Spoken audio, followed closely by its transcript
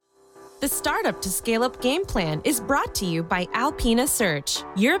The Startup to Scale Up game plan is brought to you by Alpina Search,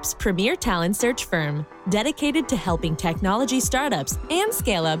 Europe's premier talent search firm, dedicated to helping technology startups and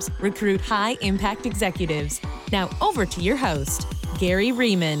scale-ups recruit high-impact executives. Now over to your host, Gary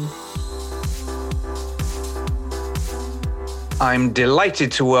Riemann. I'm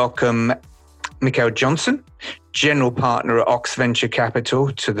delighted to welcome Mikael Johnsson, General Partner at Oxx Venture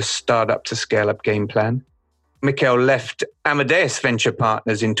Capital, to the Startup to Scale Up game plan. Mikael left Amadeus Venture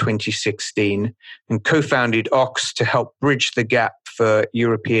Partners in 2016 and co-founded Oxx to help bridge the gap for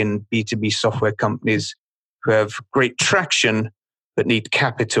European B2B software companies who have great traction but need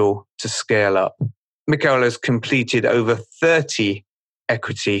capital to scale up. Mikael has completed over 30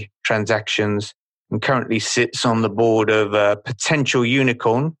 equity transactions and currently sits on the board of a potential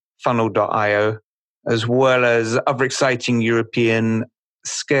unicorn, Funnel.io, as well as other exciting European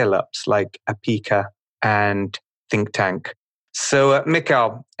scale-ups like Apica and Think Tank. So,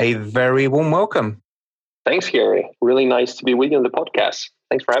 Mikael, a very warm welcome. Thanks, Gary. Really nice to be with you on the podcast.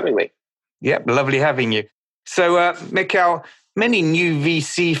 Thanks for having me. Yep, lovely having you. So, Mikael, many new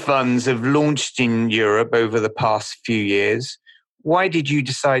VC funds have launched in Europe over the past few years. Why did you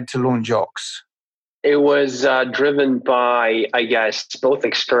decide to launch Oxx? It was driven by, I guess, both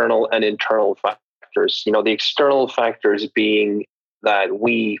external and internal factors. The external factors being that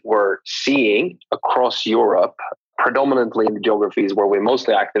we were seeing across Europe, predominantly in the geographies where we're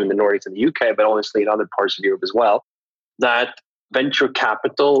mostly active in the Nordics and the UK, but obviously in other parts of Europe as well, that venture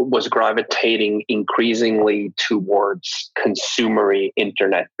capital was gravitating increasingly towards consumery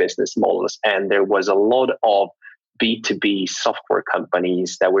internet business models. And there was a lot of B2B software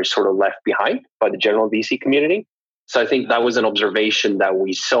companies that were sort of left behind by the general VC community. So I think that was an observation that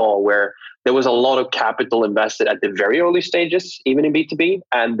we saw where there was a lot of capital invested at the very early stages, even in B2B,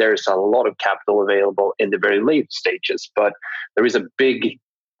 and there's a lot of capital available in the very late stages. But there is a big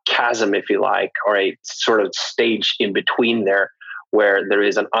chasm, if you like, or a sort of stage in between there where there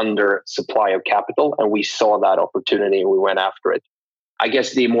is an under supply of capital, and we saw that opportunity and we went after it. I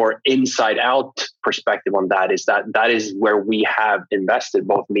guess the more inside out perspective on that is where we have invested,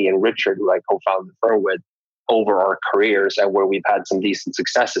 both me and Richard, who I co-founded the firm with, over our careers, and where we've had some decent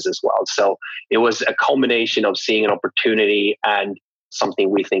successes as well. So it was a combination of seeing an opportunity and something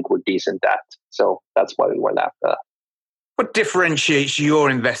we think we're decent at. So that's why we went after that. What differentiates your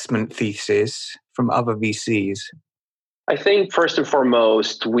investment thesis from other VCs? I think first and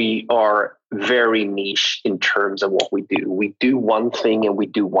foremost, we are very niche in terms of what we do. We do one thing and we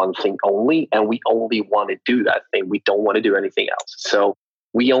do one thing only, and we only want to do that thing. We don't want to do anything else. So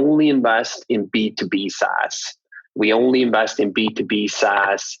we only invest in B2B SaaS. We only invest in B2B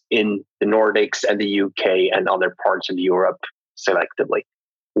SaaS in the Nordics and the UK and other parts of Europe selectively.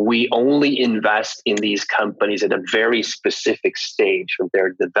 We only invest in these companies at a very specific stage of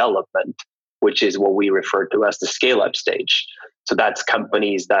their development, which is what we refer to as the scale-up stage. So that's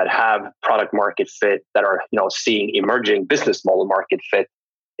companies that have product market fit, that are seeing emerging business model market fit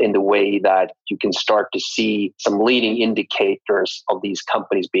in the way that you can start to see some leading indicators of these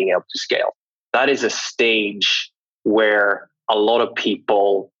companies being able to scale. That is a stage where a lot of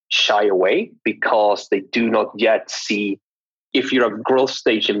people shy away because they do not yet see, if you're a growth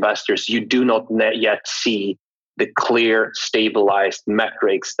stage investors, you do not yet see the clear, stabilized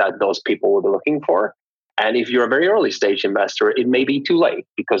metrics that those people will be looking for. And if you're a very early stage investor, it may be too late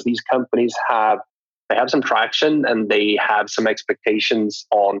because these companies have some traction and they have some expectations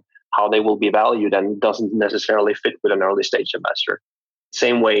on how they will be valued, and doesn't necessarily fit with an early stage investor.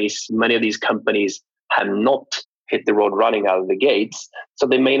 Same ways, many of these companies have not hit the road running out of the gates, so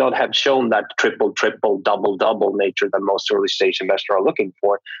they may not have shown that triple, double nature that most early stage investors are looking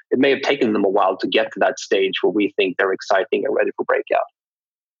for. It may have taken them a while to get to that stage where we think they're exciting and ready for breakout.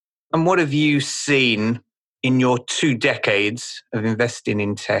 And what have you seen in your 2 decades of investing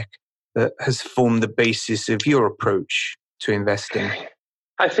in tech that has formed the basis of your approach to investing?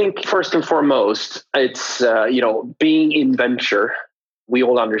 I think first and foremost, it's, being in venture, we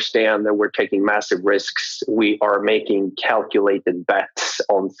all understand that we're taking massive risks. We are making calculated bets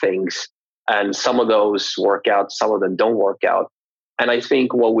on things, and some of those work out, some of them don't work out. And I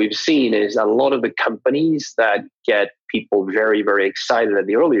think what we've seen is a lot of the companies that get people very, very excited at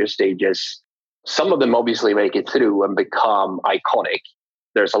the earlier stages, some of them obviously make it through and become iconic.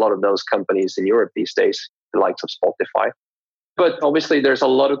 There's a lot of those companies in Europe these days, the likes of Spotify. But obviously there's a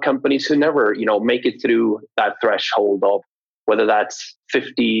lot of companies who never, make it through that threshold of whether that's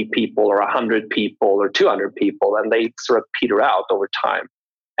 50 people or 100 people or 200 people, and they sort of peter out over time.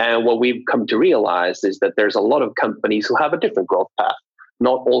 And what we've come to realize is that there's a lot of companies who have a different growth path.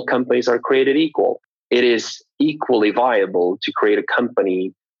 Not all companies are created equal. It is equally viable to create a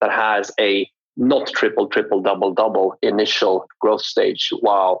company that has a not triple, double initial growth stage,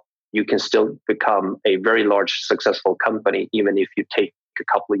 while you can still become a very large, successful company, even if you take a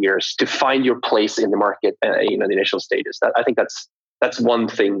couple of years to find your place in the market, in the initial stages. I think that's one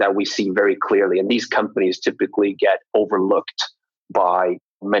thing that we see very clearly. And these companies typically get overlooked by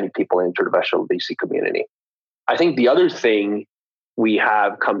many people in the traditional VC community. I think the other thing we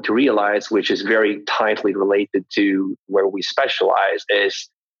have come to realize, which is very tightly related to where we specialize, is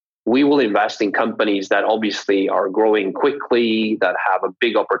we will invest in companies that obviously are growing quickly, that have a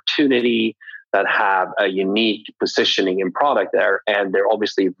big opportunity, that have a unique positioning in product there, and they're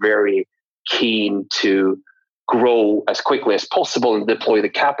obviously very keen to grow as quickly as possible and deploy the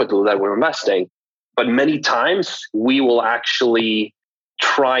capital that we're investing. But many times we will actually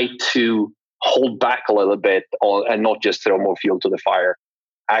try to hold back a little bit and not just throw more fuel to the fire,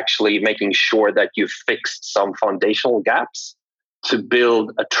 actually making sure that you've fixed some foundational gaps to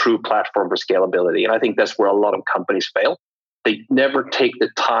build a true platform for scalability. And I think that's where a lot of companies fail. They never take the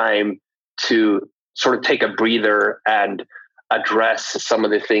time to sort of take a breather and address some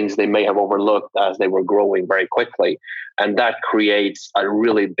of the things they may have overlooked as they were growing very quickly. And that creates a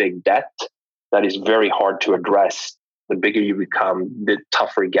really big debt that is very hard to address. The bigger you become, the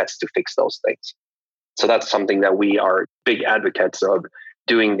tougher it gets to fix those things. So that's something that we are big advocates of,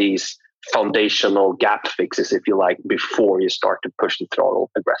 doing these foundational gap fixes, if you like, before you start to push the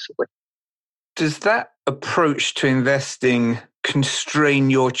throttle aggressively. Does that approach to investing constrain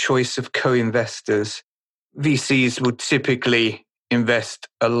your choice of co-investors? VCs would typically invest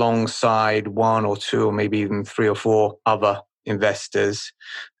alongside one or two or maybe even three or four other investors.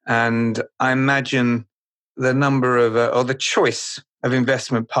 And I imagine the number of or the choice of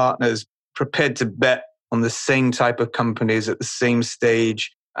investment partners prepared to bet on the same type of companies at the same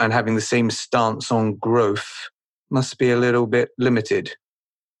stage and having the same stance on growth must be a little bit limited.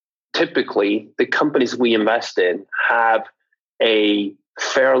 Typically, the companies we invest in have a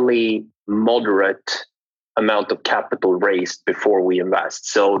fairly moderate amount of capital raised before we invest.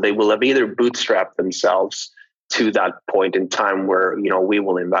 So they will have either bootstrapped themselves to that point in time where, we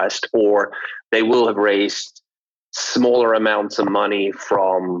will invest, or they will have raised smaller amounts of money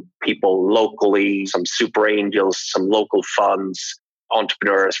from people locally, some super angels, some local funds,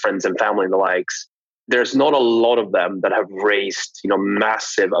 entrepreneurs, friends and family and the likes. There's not a lot of them that have raised,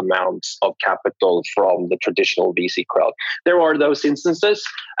 massive amounts of capital from the traditional VC crowd. There are those instances,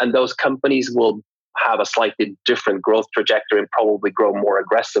 and those companies will have a slightly different growth trajectory and probably grow more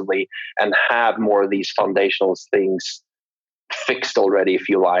aggressively and have more of these foundational things fixed already, if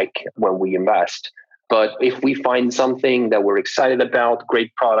you like, when we invest. But if we find something that we're excited about,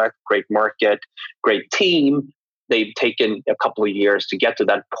 great product, great market, great team, they've taken a couple of years to get to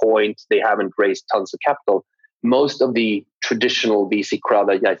that point, they haven't raised tons of capital, most of the traditional VC crowd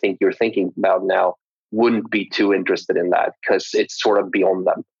that I think you're thinking about now wouldn't be too interested in that because it's sort of beyond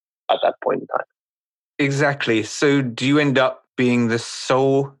them at that point in time. Exactly. So do you end up being the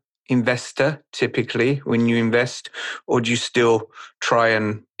sole investor typically when you invest, or do you still try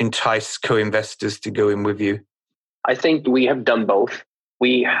and entice co-investors to go in with you? I think we have done both.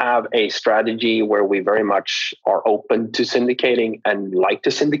 We have a strategy where we very much are open to syndicating and like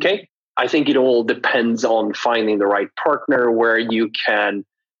to syndicate. I think it all depends on finding the right partner where you can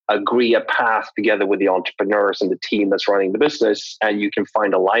agree a path together with the entrepreneurs and the team that's running the business, and you can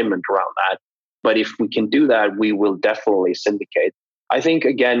find alignment around that. But if we can do that, we will definitely syndicate. I think,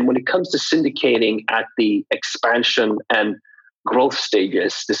 again, when it comes to syndicating at the expansion and growth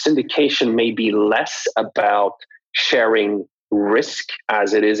stages, the syndication may be less about sharing risk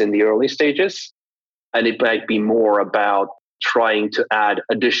as it is in the early stages. And it might be more about trying to add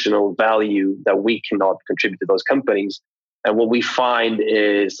additional value that we cannot contribute to those companies. And what we find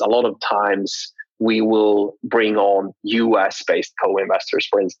is a lot of times we will bring on US-based co-investors,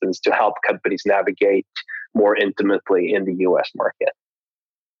 for instance, to help companies navigate more intimately in the US market.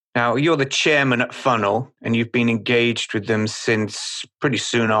 Now, you're the chairman at Funnel, and you've been engaged with them since pretty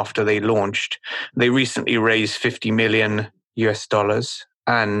soon after they launched. They recently raised $50 million US,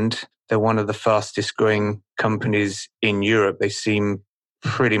 and they're one of the fastest growing companies in Europe. They seem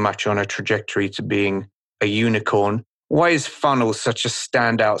pretty much on a trajectory to being a unicorn. Why is Funnel such a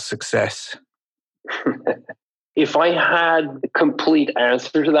standout success? If I had a complete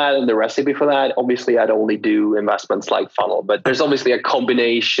answer to that and the recipe for that, obviously I'd only do investments like Funnel. But there's obviously a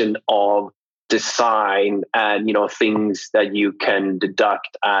combination of design and things that you can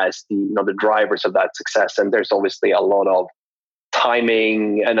deduct as the drivers of that success. And there's obviously a lot of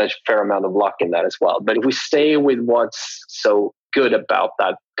timing and a fair amount of luck in that as well. But if we stay with what's so good about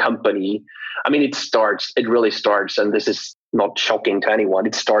that company, I mean, it really starts, and this is not shocking to anyone.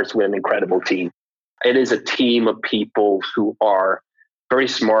 It starts with an incredible team. It is a team of people who are very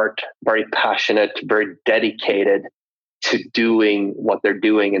smart, very passionate, very dedicated to doing what they're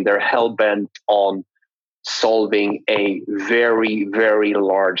doing. And they're hell-bent on solving a very, very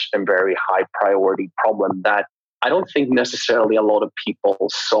large and very high priority problem that I don't think necessarily a lot of people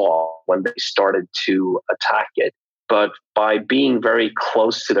saw when they started to attack it. But by being very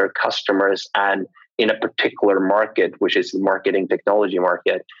close to their customers and in a particular market, which is the marketing technology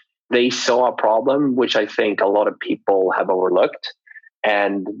market, they saw a problem, which I think a lot of people have overlooked.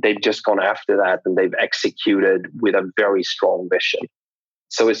 And they've just gone after that and they've executed with a very strong vision.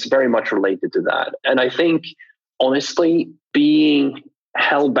 So it's very much related to that. And I think, honestly, being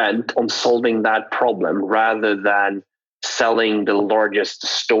hell-bent on solving that problem rather than selling the largest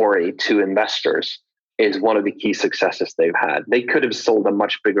story to investors is one of the key successes they've had. They could have sold a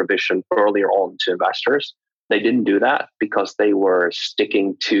much bigger vision earlier on to investors. They didn't do that because they were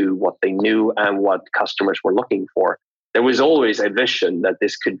sticking to what they knew and what customers were looking for. There was always a vision that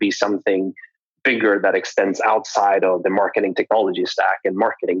this could be something bigger that extends outside of the marketing technology stack and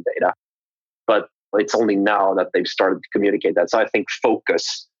marketing data. But it's only now that they've started to communicate that. So I think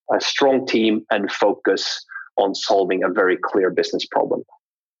focus, a strong team and focus on solving a very clear business problem.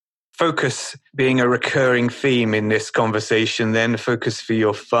 Focus being a recurring theme in this conversation, then focus for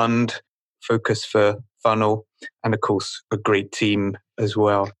your fund, focus for funnel, and of course, a great team as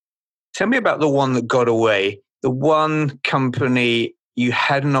well. Tell me about the one that got away, the one company you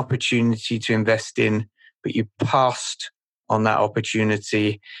had an opportunity to invest in, but you passed on that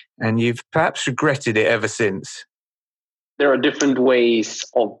opportunity and you've perhaps regretted it ever since. There are different ways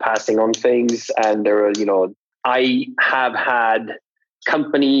of passing on things. And I have had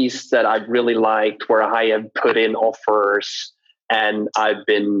companies that I've really liked where I have put in offers and I've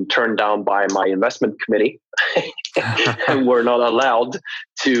been turned down by my investment committee and we're not allowed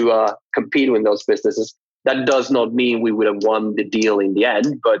to compete in those businesses. That does not mean we would have won the deal in the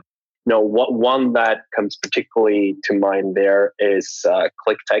end, but one that comes particularly to mind there is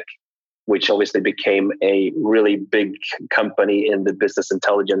ClickTech, which obviously became a really big company in the business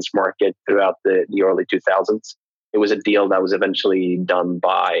intelligence market throughout the early 2000s. It was a deal that was eventually done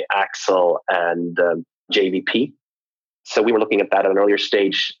by Axel and JVP. So we were looking at that at an earlier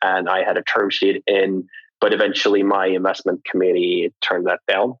stage, and I had a term sheet in, but eventually my investment committee turned that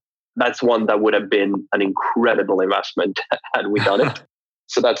down. That's one that would have been an incredible investment had we done it.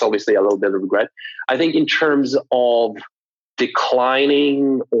 So that's obviously a little bit of regret. I think in terms of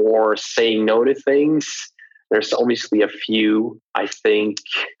declining or saying no to things, there's obviously a few. I think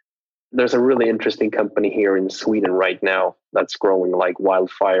there's a really interesting company here in Sweden right now that's growing like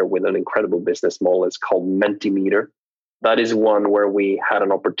wildfire with an incredible business model. It's called Mentimeter. That is one where we had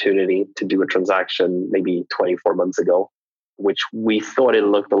an opportunity to do a transaction maybe 24 months ago, which we thought it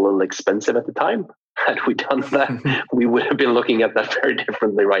looked a little expensive at the time. Had we done that, we would have been looking at that very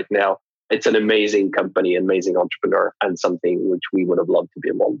differently right now. It's an amazing company, amazing entrepreneur, and something which we would have loved to be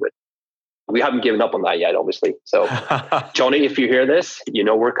involved with. We haven't given up on that yet, obviously. So, Johnny, if you hear this,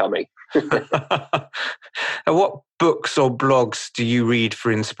 we're coming. And what books or blogs do you read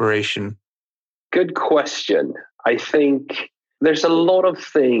for inspiration? Good question. I think there's a lot of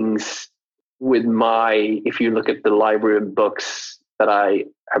things if you look at the library of books that I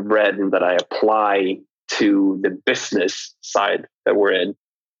have read and that I apply to the business side that we're in,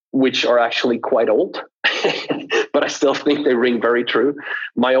 which are actually quite old, but I still think they ring very true.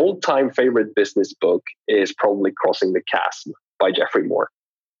 My old-time favorite business book is probably Crossing the Chasm by Jeffrey Moore,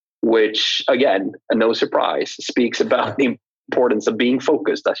 which, again, no surprise, speaks about the importance of being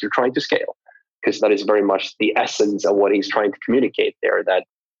focused as you're trying to scale, because that is very much the essence of what he's trying to communicate there, that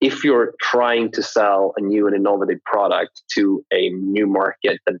if you're trying to sell a new and innovative product to a new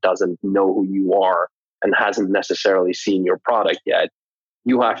market that doesn't know who you are and hasn't necessarily seen your product yet,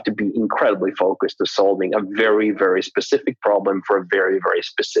 you have to be incredibly focused on solving a very, very specific problem for a very, very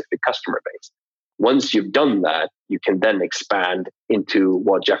specific customer base. Once you've done that, you can then expand into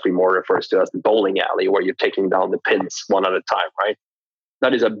what Jeffrey Moore refers to as the bowling alley, where you're taking down the pins one at a time, right?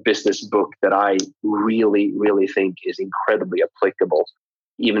 That is a business book that I really, really think is incredibly applicable,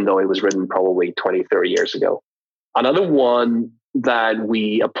 even though it was written probably 20, 30 years ago. Another one that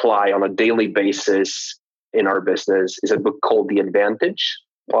we apply on a daily basis in our business is a book called The Advantage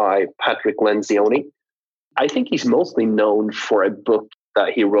by Patrick Lencioni. I think he's mostly known for a book that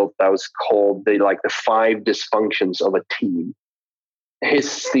he wrote that was called the 5 Dysfunctions of a Team.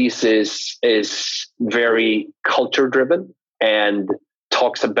 His thesis is very culture driven and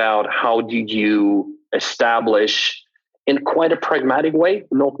talks about how do you establish in quite a pragmatic way,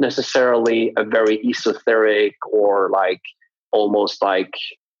 not necessarily a very esoteric or almost like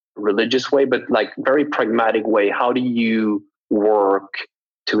religious way, but like very pragmatic way. How do you work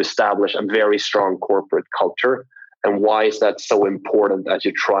to establish a very strong corporate culture? And why is that so important as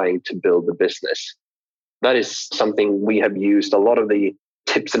you're trying to build a business? That is something we have used. A lot of the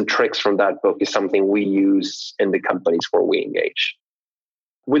tips and tricks from that book is something we use in the companies where we engage.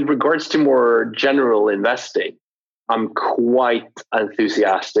 With regards to more general investing, I'm quite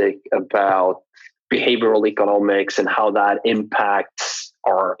enthusiastic about behavioral economics and how that impacts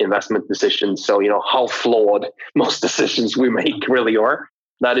our investment decisions. So, how flawed most decisions we make really are.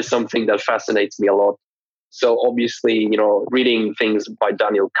 That is something that fascinates me a lot. So obviously, reading things by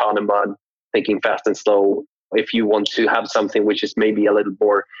Daniel Kahneman, Thinking Fast and Slow, if you want to have something which is maybe a little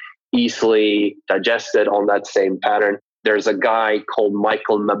more easily digested on that same pattern, there's a guy called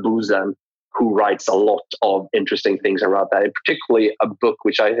Michael Mabuzan who writes a lot of interesting things around that, and particularly a book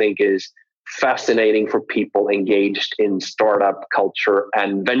which I think is fascinating for people engaged in startup culture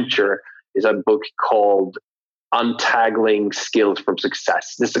and venture is a book called Untangling Skills from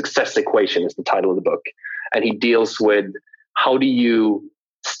Success. The Success Equation is the title of the book. And he deals with how do you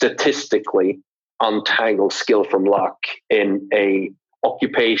statistically untangle skill from luck in a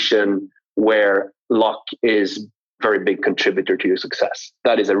occupation where luck is very big contributor to your success.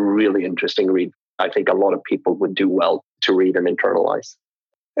 That is a really interesting read. I think a lot of people would do well to read and internalize.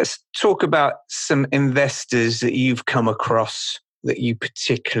 Let's talk about some investors that you've come across that you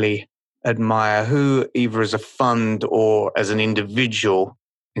particularly admire, who either as a fund or as an individual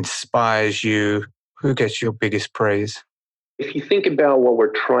inspires you. Who gets your biggest praise? If you think about what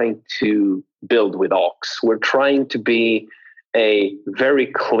we're trying to build with Oxx, we're trying to be a very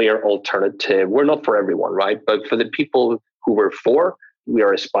clear alternative. We're not for everyone, right? But for the people who we're for, we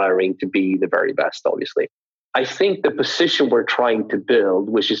are aspiring to be the very best, obviously. I think the position we're trying to build,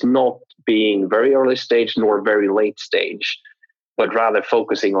 which is not being very early stage nor very late stage, but rather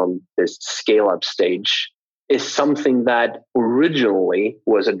focusing on this scale-up stage, is something that originally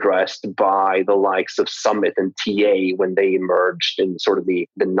was addressed by the likes of Summit and TA when they emerged in sort of the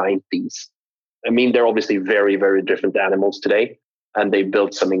 90s. I mean, they're obviously very, very different animals today, and they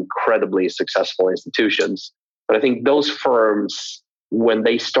built some incredibly successful institutions. But I think those firms, when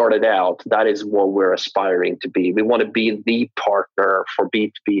they started out, that is what we're aspiring to be. We want to be the partner for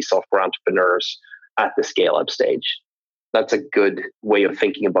B2B software entrepreneurs at the scale-up stage. That's a good way of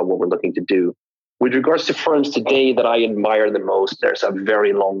thinking about what we're looking to do. With regards to firms today that I admire the most, there's a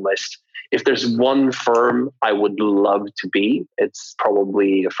very long list. If there's one firm I would love to be, it's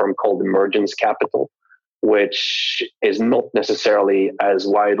probably a firm called Emergence Capital, which is not necessarily as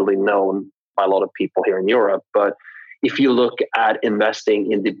widely known by a lot of people here in Europe. But if you look at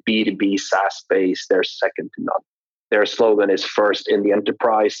investing in the B2B SaaS space, they're second to none. Their slogan is first in the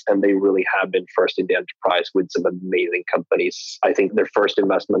enterprise, and they really have been first in the enterprise with some amazing companies. I think their first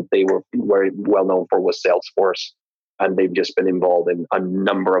investment they were very well known for was Salesforce, and they've just been involved in a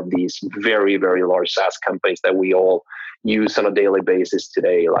number of these very, very large SaaS companies that we all use on a daily basis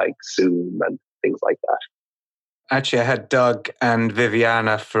today, like Zoom and things like that. Actually, I had Doug and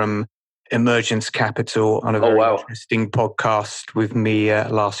Viviana from Emergence Capital on a very interesting podcast with me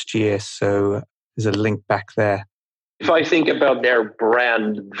last year. So there's a link back there. If I think about their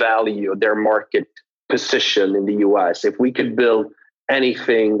brand value, their market position in the US, if we could build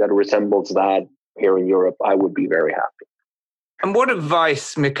anything that resembles that here in Europe, I would be very happy. And what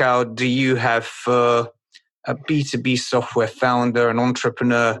advice, Mikael, do you have for a B2B software founder, an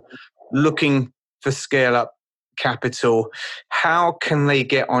entrepreneur looking for scale-up capital? How can they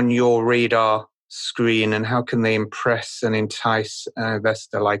get on your radar screen, and how can they impress and entice an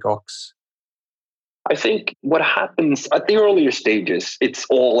investor like Oxx? I think what happens at the earlier stages, it's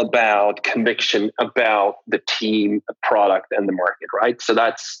all about conviction about the team, the product, and the market, right? So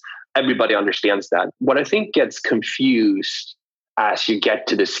everybody understands that. What I think gets confused as you get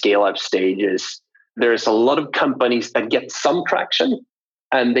to the scale-up stages, there's a lot of companies that get some traction,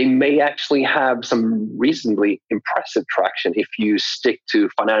 and they may actually have some reasonably impressive traction if you stick to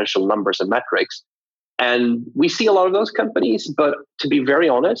financial numbers and metrics. And we see a lot of those companies, but to be very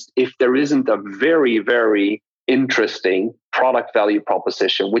honest, if there isn't a very, very interesting product value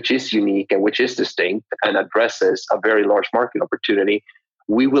proposition, which is unique and which is distinct and addresses a very large market opportunity,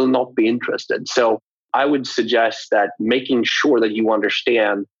 we will not be interested. So I would suggest that making sure that you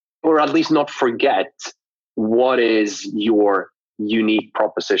understand, or at least not forget, what is your unique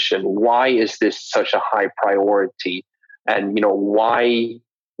proposition? Why is this such a high priority? And why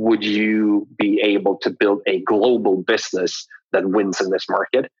would you be able to build a global business that wins in this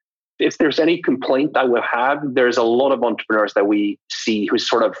market? If there's any complaint I will have, there's a lot of entrepreneurs that we see who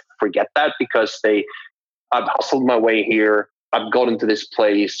sort of forget that because I've hustled my way here. I've gotten to this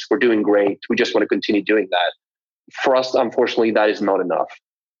place. We're doing great. We just want to continue doing that. For us, unfortunately, that is not enough.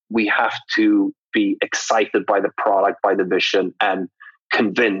 We have to be excited by the product, by the vision, and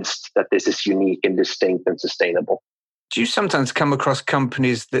convinced that this is unique and distinct and sustainable. Do you sometimes come across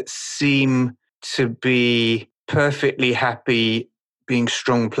companies that seem to be perfectly happy being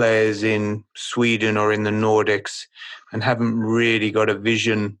strong players in Sweden or in the Nordics and haven't really got a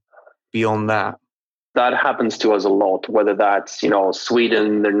vision beyond that? That happens to us a lot, whether that's,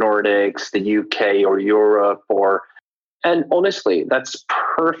 Sweden, the Nordics, the UK, or Europe, and honestly, that's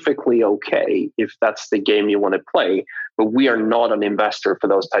perfectly okay if that's the game you want to play. But we are not an investor for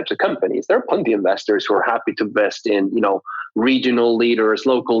those types of companies. There are plenty of investors who are happy to invest in, regional leaders,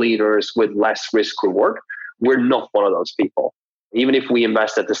 local leaders with less risk reward. We're not one of those people. Even if we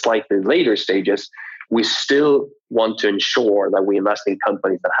invest at the slightly later stages, we still want to ensure that we invest in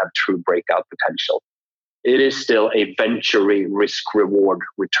companies that have true breakout potential. It is still a venture risk reward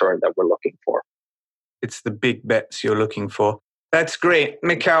return that we're looking for. It's the big bets you're looking for. That's great.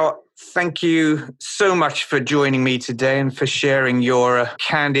 Mikael, thank you so much for joining me today and for sharing your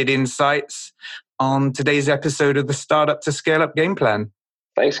candid insights on today's episode of the Startup to Scale Up Game Plan.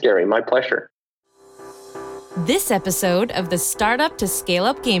 Thanks, Gary. My pleasure. This episode of the Startup to Scale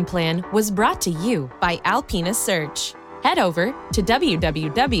Up Game Plan was brought to you by Alpina Search. Head over to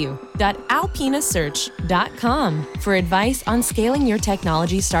www.alpinasearch.com for advice on scaling your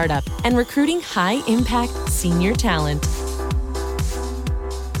technology startup and recruiting high-impact senior talent.